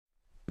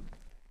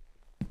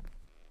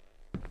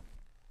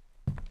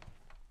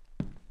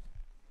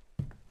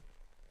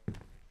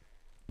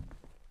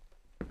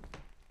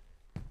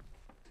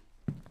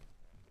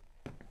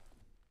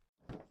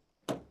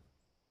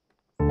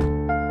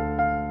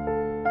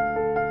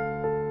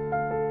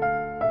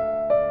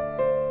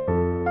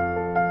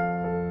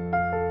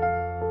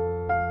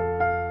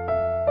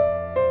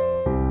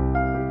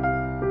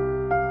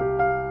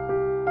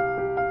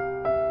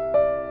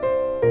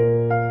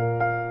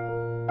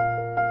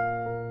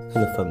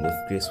Hello, family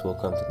of grace.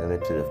 Welcome to another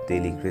episode of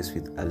Daily Grace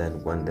with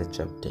Alan Wonder,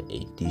 chapter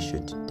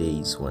edition.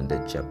 Today's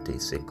Wonder chapter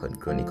is 2nd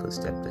Chronicles,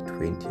 chapter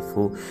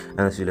 24.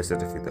 And as we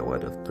start off with a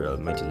word of prayer,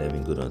 Almighty,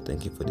 loving God, and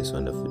thank you for this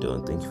wonderful day.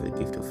 And thank you for the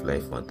gift of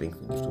life. And thank you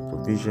for the gift of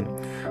provision.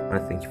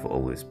 And thank you for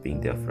always being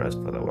there for us,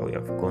 Father, while we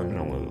have gone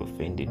wrong, while we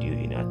offended you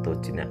in our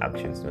thoughts, in our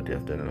actions, not what we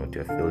have done and what we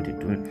have failed to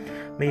do.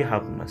 May you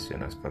have mercy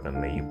on us, Father.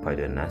 May you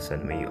pardon us,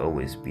 and may you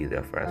always be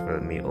there for us,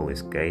 Father. May you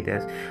always guide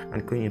us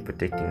and continue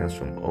protecting us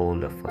from all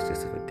the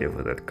forces of the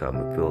devil that come.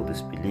 We pray all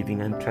this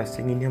believing and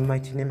trusting in your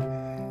mighty name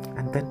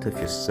and that of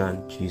your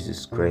Son,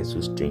 Jesus Christ,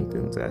 who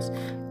strengthens us.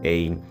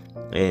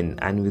 Amen.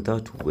 And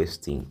without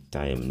wasting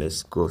time,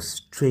 let's go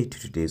straight to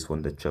today's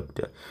wonder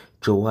chapter.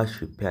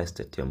 Joash repairs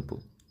the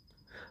temple.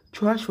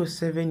 Joash was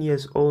 7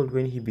 years old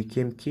when he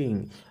became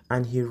king,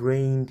 and he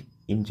reigned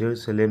in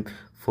Jerusalem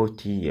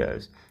 40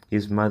 years.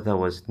 His mother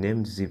was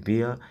named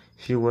Zibiah.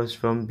 She was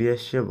from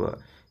Beersheba.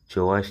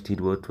 Joash did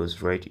what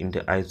was right in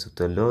the eyes of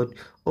the Lord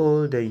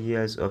all the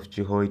years of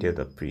Jehoiada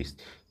the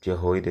priest.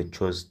 Jehoiada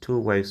chose 2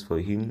 wives for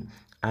him,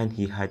 and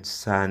he had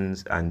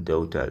sons and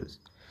daughters.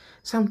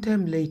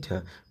 Sometime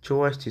later,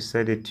 Joash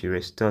decided to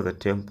restore the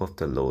temple of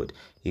the Lord.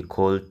 He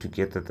called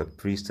together the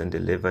priests and the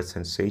Levites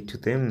and said to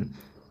them,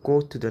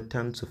 "Go to the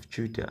towns of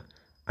Judah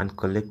and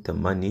collect the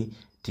money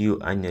due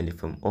annually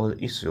from all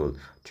Israel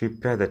to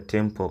repair the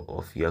temple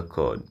of your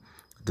God.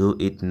 Do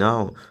it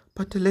now."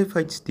 But the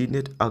Levites did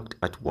not act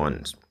at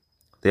once.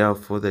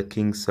 Therefore the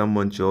king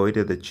summoned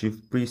Jehoiada the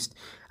chief priest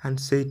and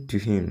said to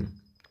him,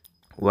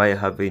 "Why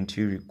haven't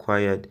you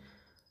required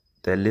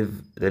the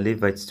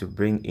Levites to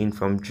bring in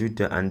from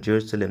Judah and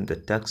Jerusalem the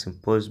tax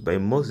imposed by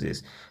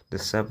Moses, the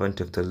servant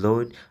of the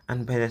Lord,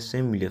 and by the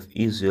assembly of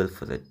Israel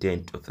for the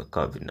tent of the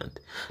covenant?"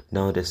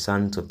 Now the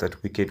sons of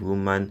that wicked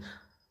woman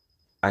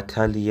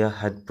Athaliah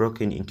had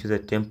broken into the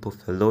temple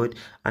of the Lord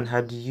and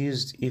had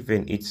used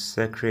even its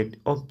sacred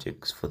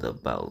objects for the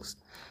Baals.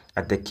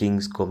 At the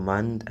king's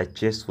command, a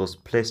chest was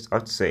placed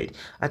outside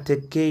at the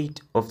gate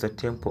of the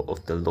temple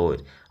of the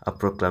Lord. A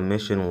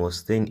proclamation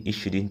was then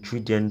issued in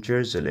Judah and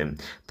Jerusalem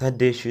that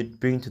they should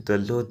bring to the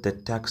Lord the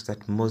tax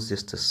that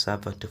Moses, the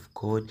servant of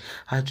God,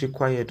 had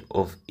required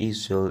of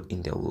Israel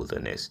in the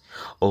wilderness.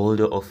 All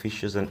the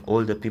officials and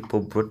all the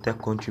people brought their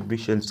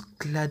contributions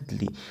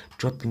gladly,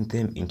 dropping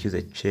them into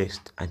the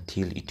chest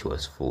until it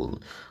was full.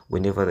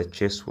 Whenever the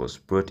chest was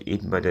brought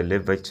in by the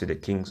Levites to the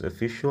king's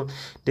official,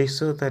 they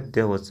saw that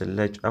there was a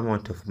large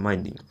amount of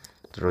money.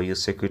 The royal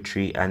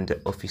secretary and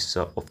the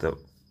officer of the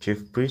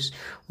chief priest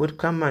would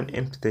come and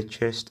empty the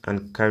chest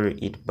and carry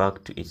it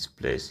back to its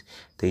place.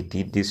 They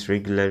did this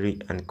regularly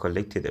and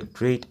collected a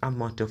great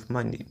amount of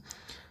money.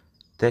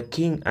 The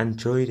king and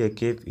Jehoiada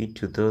gave it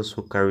to those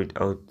who carried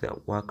out the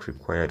work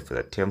required for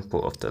the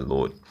temple of the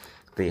Lord.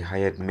 They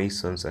hired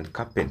masons and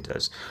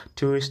carpenters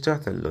to restore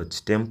the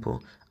Lord's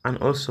temple, and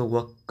also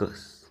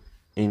workers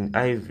in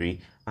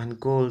ivory and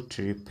gold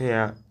to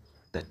repair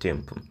the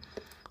temple.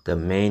 The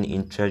men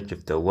in charge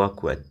of the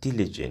work were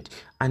diligent,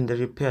 and the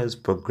repairs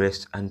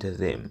progressed under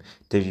them.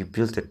 They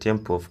rebuilt the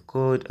temple of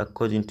God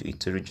according to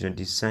its original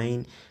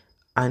design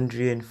and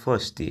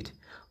reinforced it.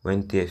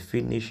 When they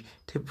finished,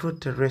 they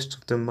brought the rest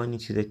of the money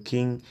to the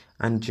king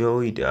and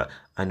Jehoiada,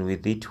 and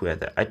with it were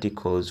the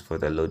articles for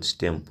the Lord's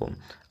temple,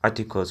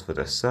 articles for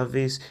the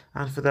service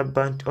and for the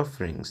burnt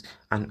offerings,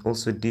 and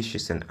also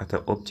dishes and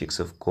other objects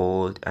of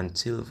gold and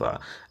silver.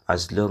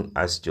 As long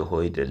as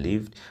Jehoiada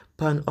lived,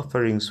 burnt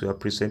offerings were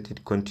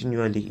presented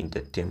continually in the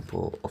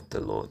temple of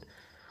the Lord.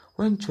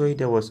 When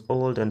Jehoiada was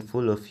old and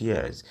full of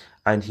years,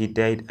 and he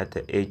died at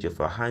the age of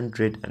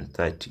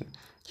 130,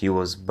 he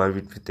was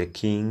buried with the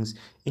kings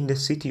in the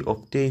city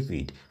of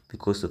David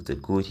because of the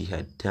good he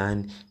had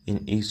done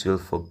in Israel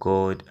for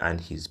God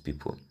and his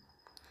people.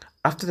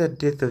 After the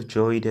death of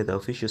Jehoiada, the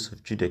officials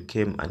of Judah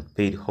came and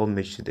paid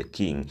homage to the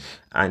king,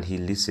 and he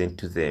listened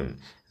to them.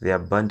 They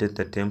abandoned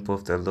the temple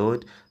of the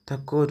Lord, the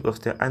God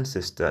of their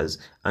ancestors,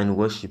 and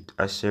worshipped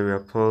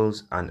Asherah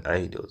poles and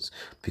idols.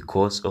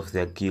 Because of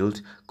their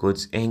guilt,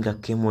 God's anger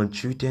came on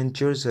Judah and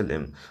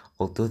Jerusalem.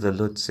 Although the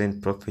Lord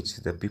sent prophets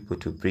to the people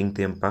to bring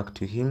them back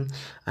to him,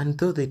 and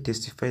though they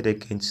testified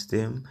against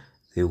them,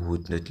 they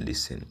would not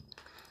listen.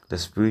 The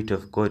Spirit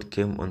of God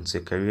came on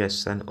Zechariah,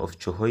 son of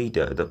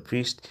Jehoiada, the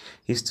priest.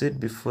 He stood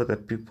before the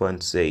people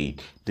and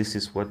said, "This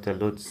is what the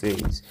Lord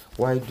says.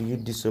 Why do you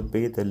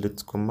disobey the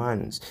Lord's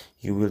commands?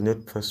 You will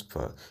not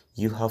prosper.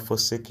 You have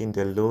forsaken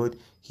the Lord.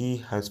 He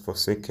has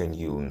forsaken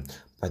you."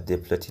 But they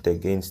plotted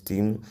against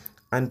him,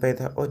 and by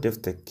the order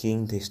of the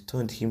king, they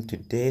stoned him to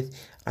death,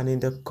 and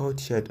in the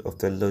courtyard of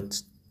the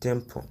Lord's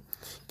temple.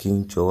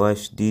 King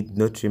Joash did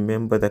not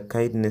remember the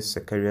kindness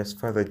Zechariah's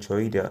father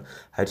Jehoiada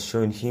had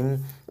shown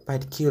him,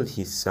 but killed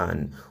his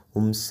son,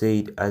 whom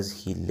said as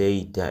he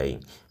lay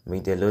dying, "May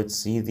the Lord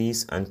see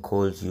this and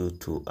call you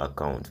to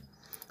account."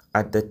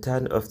 At the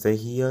turn of the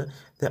year,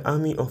 the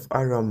army of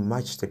Aram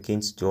marched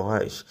against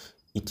Joash.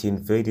 It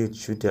invaded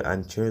Judah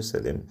and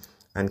Jerusalem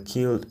and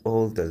killed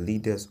all the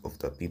leaders of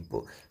the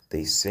people.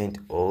 They sent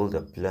all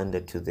the plunder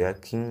to their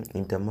king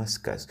in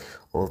Damascus.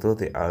 Although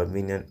the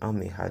Aramean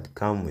army had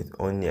come with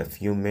only a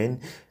few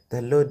men,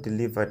 The Lord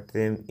delivered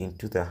them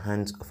into the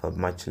hands of a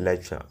much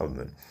larger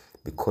army,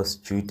 because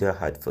Judah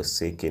had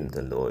forsaken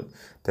the Lord,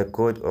 the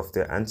God of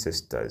their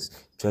ancestors.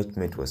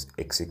 Judgment was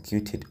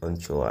executed on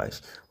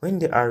Joash. When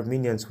the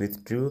Arameans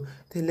withdrew,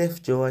 they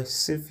left Joash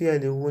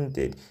severely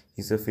wounded.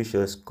 His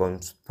officials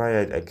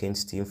conspired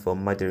against him for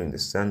murdering the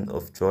son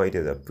of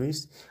Joiada the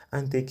priest,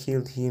 and they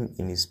killed him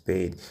in his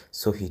bed.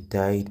 So he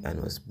died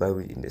and was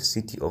buried in the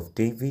city of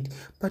David,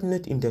 but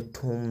not in the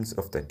tombs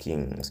of the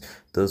kings.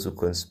 Those who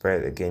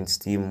conspired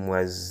against him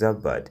were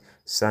Zabad,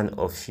 son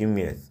of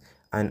Shimeath,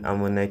 an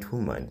Ammonite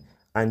woman,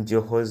 and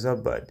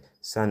Jehozabad,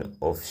 son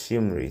of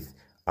Shimrith,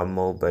 a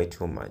Moabite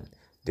woman.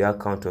 The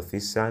account of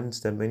his sons,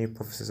 the many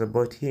prophecies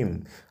about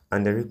him,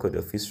 and the record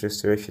of his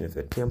restoration of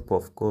the temple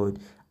of God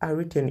are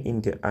written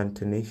in the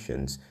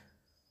annotations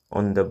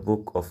on the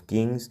book of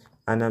Kings,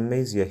 and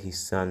Amaziah his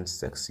son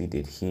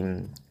succeeded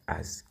him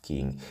as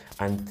king.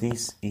 And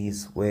this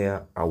is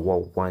where our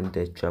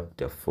wonder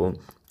chapter 4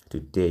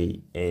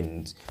 today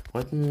ends.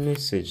 What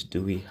message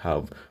do we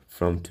have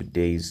from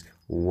today's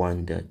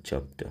wonder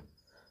chapter?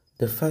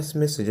 The first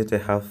message that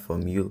I have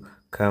from you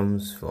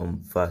comes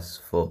from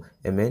verse 4.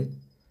 Amen.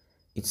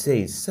 It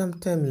says,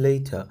 sometime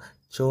later,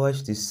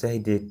 Joash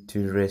decided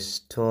to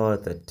restore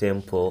the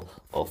temple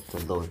of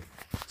the Lord.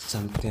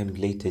 Sometime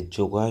later,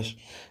 Joash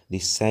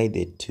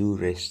decided to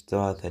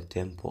restore the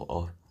temple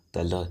of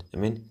the Lord.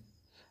 Amen.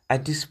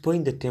 At this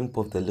point, the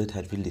temple of the Lord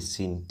had really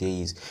seen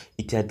days.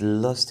 It had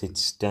lost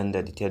its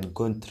standard. It had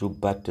gone through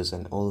battles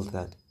and all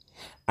that.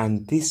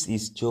 And this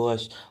is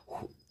Joash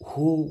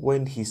who,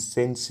 when he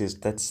senses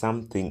that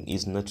something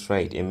is not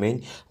right,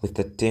 amen, with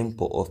the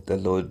temple of the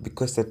Lord,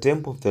 because the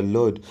temple of the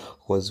Lord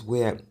was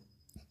where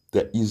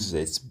the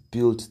Israelites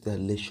built the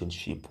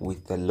relationship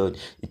with the Lord.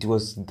 It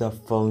was the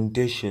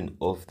foundation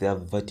of their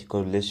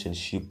vertical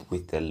relationship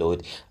with the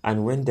Lord.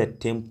 And when the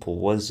temple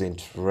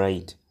wasn't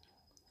right,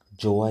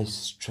 Joash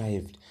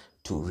strived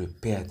to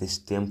repair this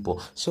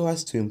temple so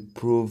as to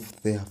improve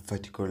their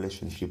vertical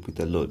relationship with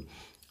the Lord.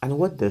 And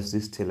what does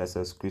this tell us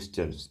as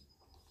Christians?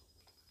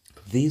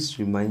 This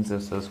reminds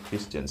us as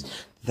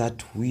Christians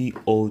that we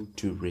ought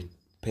to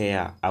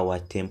repair our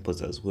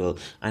temples as well.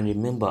 And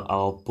remember,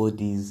 our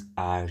bodies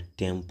are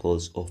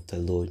temples of the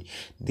Lord.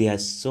 There are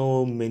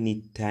so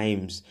many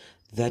times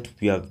that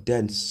we have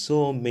done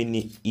so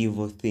many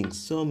evil things,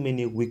 so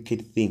many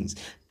wicked things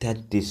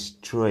that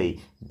destroy,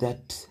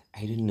 that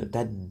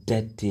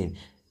deaden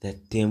the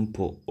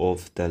temple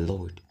of the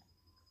Lord.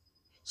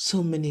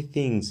 So many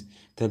things,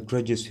 the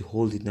grudges we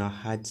hold in our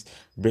hearts,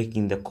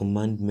 breaking the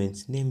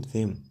commandments, name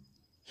them.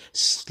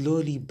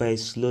 Slowly by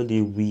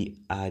slowly, we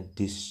are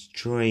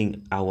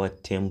destroying our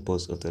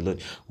temples of the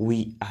Lord.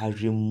 We are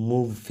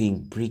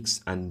removing bricks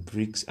and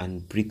bricks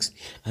and bricks,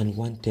 and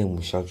one time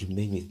we shall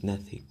remain with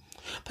nothing.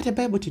 But the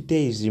Bible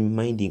today is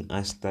reminding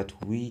us that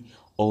we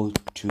ought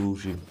to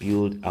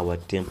rebuild our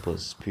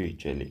temples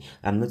spiritually.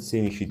 I'm not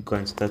saying we should go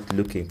and start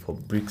looking for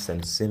bricks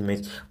and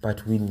cement,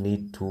 but we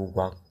need to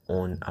work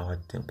on our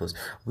temples.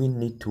 We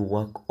need to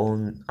work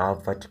on our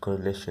vertical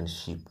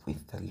relationship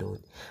with the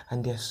Lord.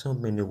 And there are so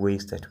many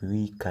ways that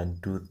we can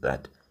do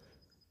that.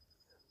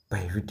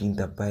 By reading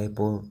the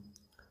Bible,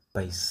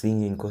 by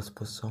singing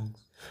gospel songs,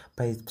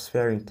 by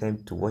sparing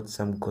time to watch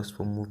some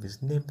gospel movies,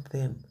 name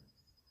them.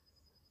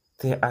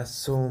 There are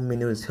so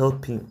many ways,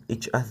 helping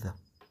each other.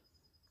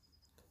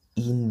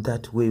 In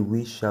that way,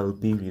 we shall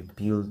be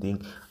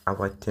rebuilding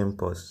our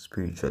temples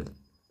spiritually.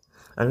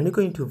 And when you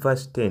go into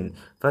verse 10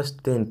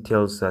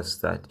 tells us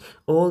that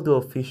all the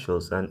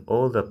officials and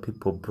all the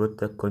people brought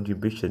their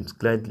contributions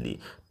gladly,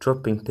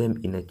 dropping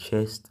them in a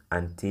chest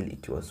until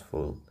it was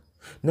full.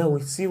 Now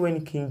we see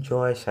when King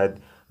Joash had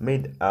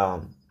made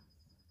how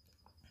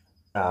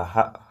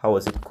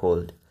was it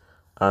called?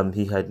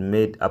 He had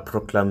made a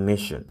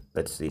proclamation,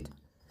 that's it,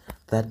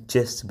 that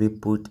chests be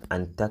put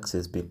and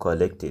taxes be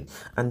collected.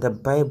 And the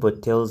Bible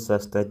tells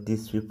us that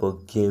these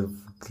people gave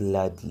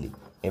gladly.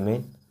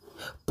 Amen.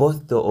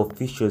 Both the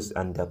officials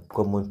and the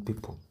common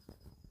people.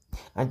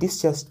 And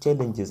this just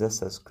challenges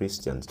us as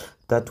Christians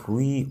that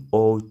we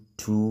ought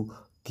to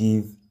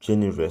give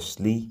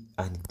generously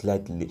and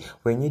gladly.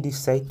 When you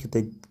decide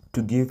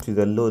to give to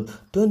the Lord,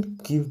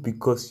 don't give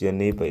because your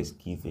neighbor is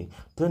giving.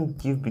 Don't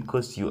give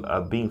because you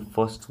are being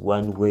forced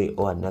one way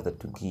or another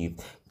to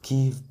give.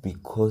 Give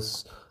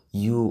because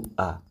you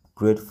are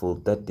grateful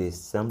that there's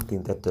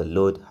something that the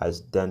Lord has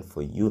done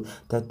for you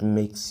that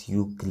makes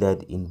you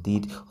glad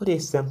indeed, or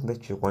there's something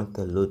that you want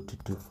the Lord to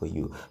do for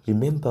you.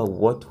 Remember,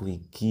 what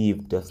we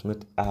give does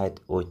not add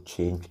or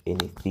change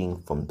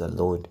anything from the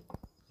Lord.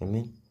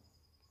 Amen.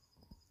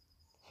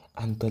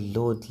 And the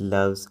Lord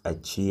loves a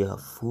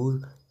cheerful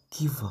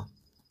giver.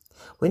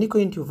 When you go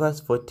into verse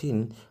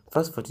 14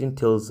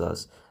 tells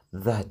us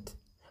that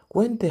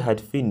when they had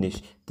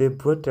finished, they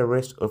brought the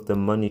rest of the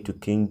money to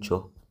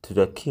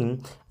the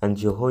king and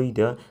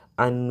Jehoiada,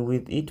 and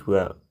with it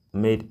were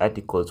made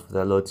articles for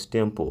the Lord's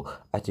temple,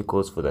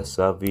 articles for the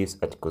service,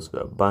 articles for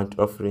the burnt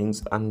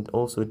offerings, and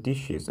also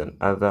dishes and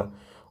other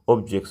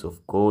objects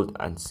of gold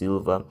and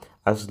silver.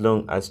 As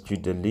long as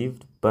Judah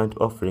lived, burnt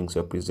offerings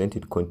were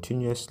presented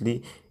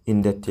continuously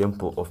in the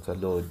temple of the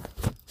Lord.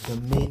 The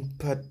main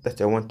part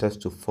that I want us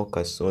to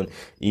focus on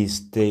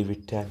is they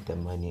returned the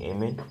money.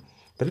 Amen.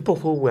 The people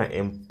who were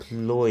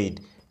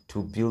employed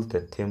to build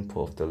the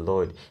temple of the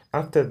Lord,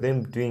 after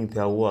them doing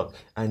their work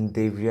and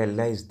they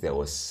realized there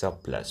was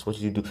surplus, what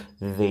did you do?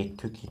 They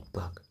took it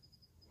back.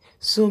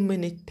 So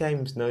many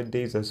times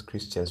nowadays as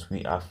Christians,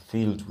 we are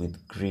filled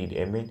with greed.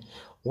 Amen.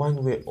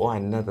 One way or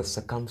another,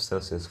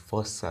 circumstances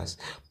force us.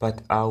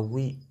 But are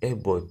we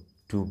able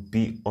to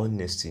be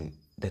honest in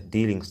the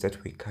dealings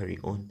that we carry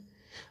on?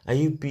 Are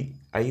you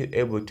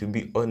able to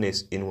be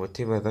honest in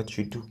whatever that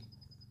you do?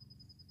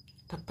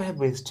 The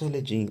Bible is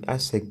challenging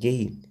us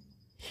again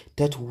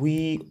that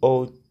we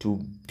ought to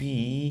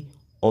be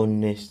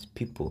honest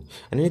people.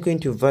 And then going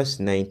to verse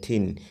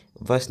 19.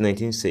 Verse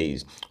 19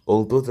 says,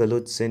 although the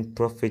Lord sent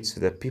prophets to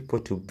the people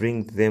to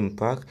bring them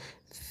back,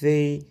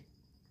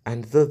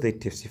 though they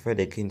testified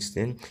against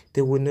them,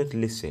 they would not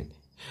listen.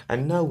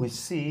 And now we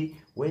see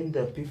when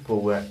the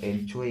people were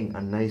enjoying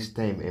a nice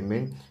time,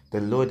 amen, the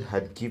Lord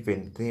had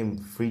given them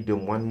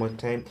freedom one more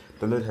time.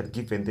 The Lord had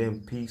given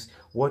them peace.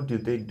 What do?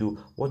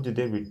 What do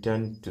they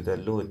return to the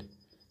Lord?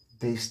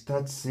 They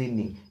start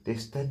sinning. They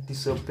start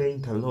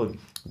disobeying the Lord.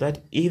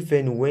 That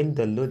even when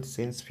the Lord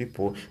sends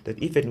people, that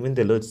even when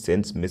the Lord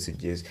sends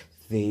messages,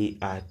 they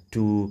are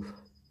too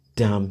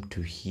dumb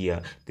to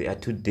hear. They are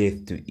too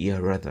deaf to hear,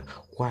 rather.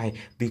 Why?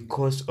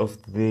 Because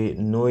of the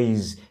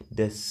noise,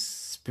 the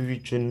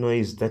spiritual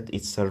noise that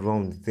is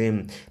around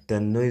them,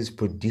 the noise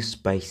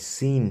produced by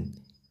sin.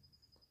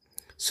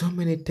 So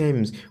many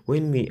times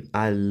when we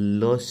are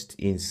lost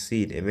in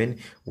sin, amen,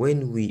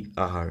 when we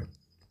are,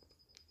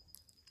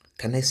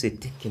 can I say,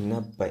 taken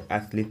up by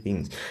earthly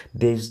things,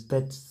 there's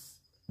that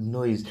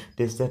noise,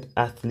 there's that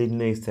earthly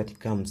noise that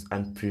comes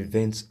and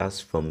prevents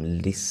us from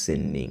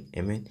listening.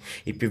 Amen.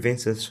 It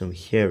prevents us from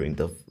hearing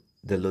the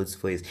Lord's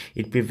voice.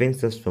 It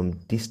prevents us from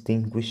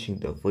distinguishing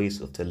the voice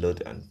of the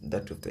Lord and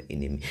that of the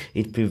enemy.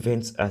 It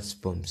prevents us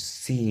from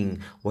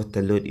seeing what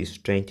the Lord is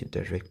trying to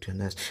direct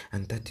on us.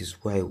 And that is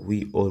why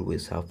we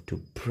always have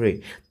to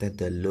pray that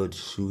the Lord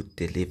should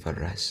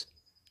deliver us.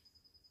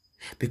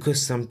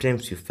 Because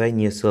sometimes you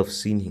find yourself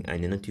sinning and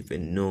you're not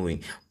even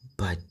knowing,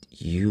 but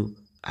you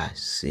are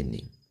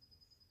sinning.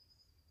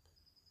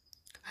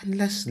 And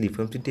lastly,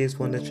 from today's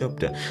wonder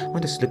chapter, I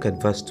want us to look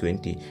at verse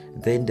 20.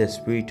 Then the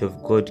Spirit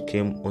of God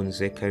came on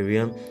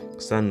Zechariah,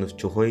 son of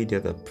Jehoiada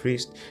the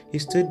priest. He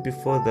stood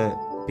before the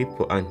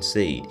people and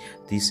said,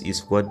 this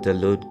is what the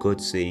Lord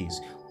God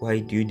says. Why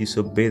do you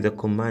disobey the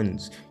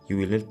commands? You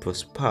will not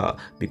prosper,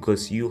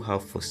 because you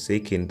have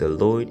forsaken the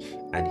Lord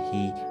and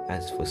he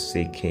has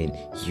forsaken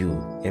you.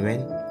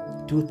 Amen.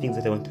 Two things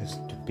that I want us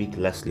to pick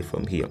lastly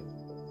from here.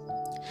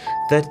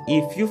 That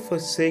if you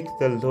forsake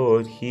the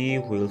Lord, he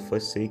will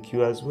forsake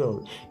you as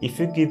well. If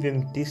you give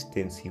him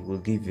distance, he will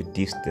give you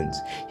distance.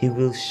 He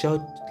will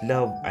shout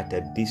love at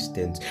a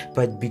distance,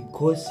 but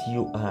because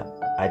you are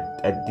at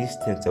a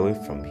distance away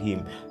from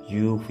him,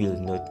 you will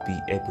not be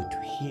able to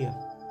hear.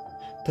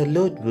 The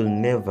Lord will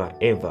never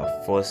ever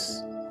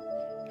force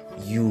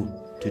you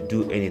to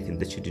do anything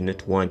that you do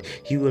not want.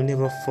 He will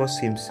never force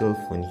himself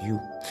on you.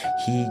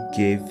 He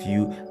gave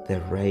you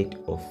the right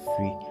of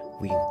free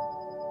will.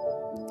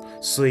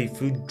 So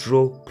if you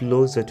draw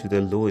closer to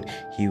the Lord,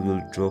 he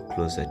will draw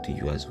closer to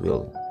you as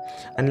well.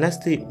 And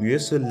lastly, we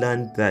also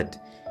learned that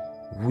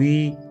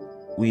we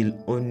will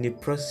only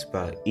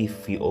prosper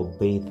if we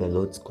obey the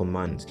Lord's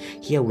commands.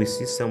 Here we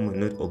see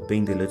someone not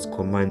obeying the Lord's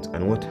commands,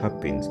 and what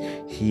happens?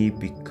 He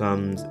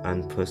becomes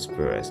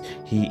unprosperous.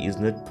 He is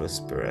not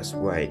prosperous.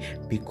 Why?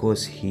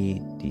 Because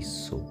he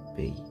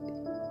disobeyed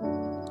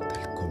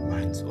the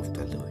commands of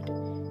the Lord.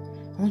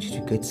 I want you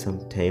to get some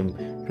time,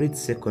 read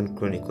 2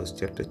 Chronicles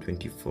chapter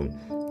 24.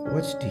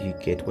 What do you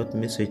get? What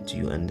message do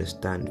you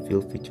understand?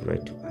 Feel free to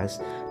write to us,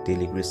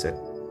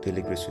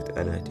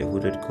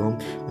 dailygracewithalan@yahoo.com,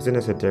 or send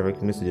us a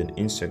direct message on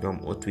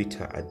Instagram or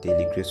Twitter at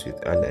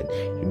dailygracewithalan.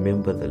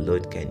 Remember, the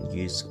Lord can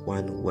use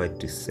one word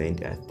to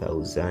send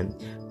 1,000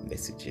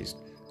 messages.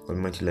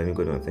 Almighty loving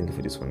God, I want to thank you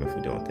for this wonderful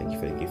day. I want to thank you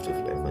for the gift of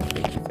life. I want to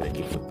thank you for the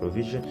gift of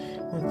provision. I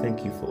want to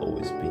thank you for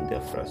always being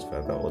there for us,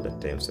 Father, all the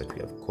times that we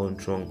have gone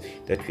wrong,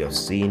 that we have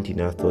sinned in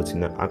our thoughts,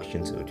 in our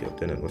actions, what we have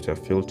done and what we have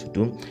failed to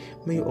do.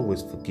 May you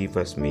always forgive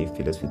us. May you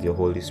fill us with your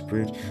Holy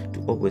Spirit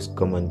to always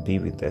come and be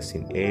with us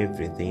in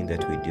everything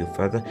that we do,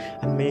 Father.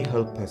 And may you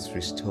help us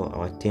restore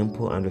our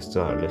temple and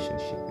restore our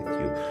relationship with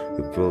you.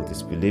 We pray all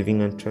this,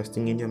 believing and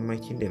trusting in your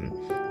mighty name,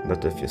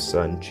 that of your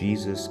Son,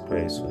 Jesus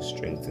Christ, who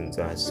strengthens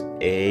us.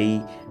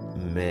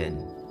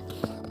 Amen.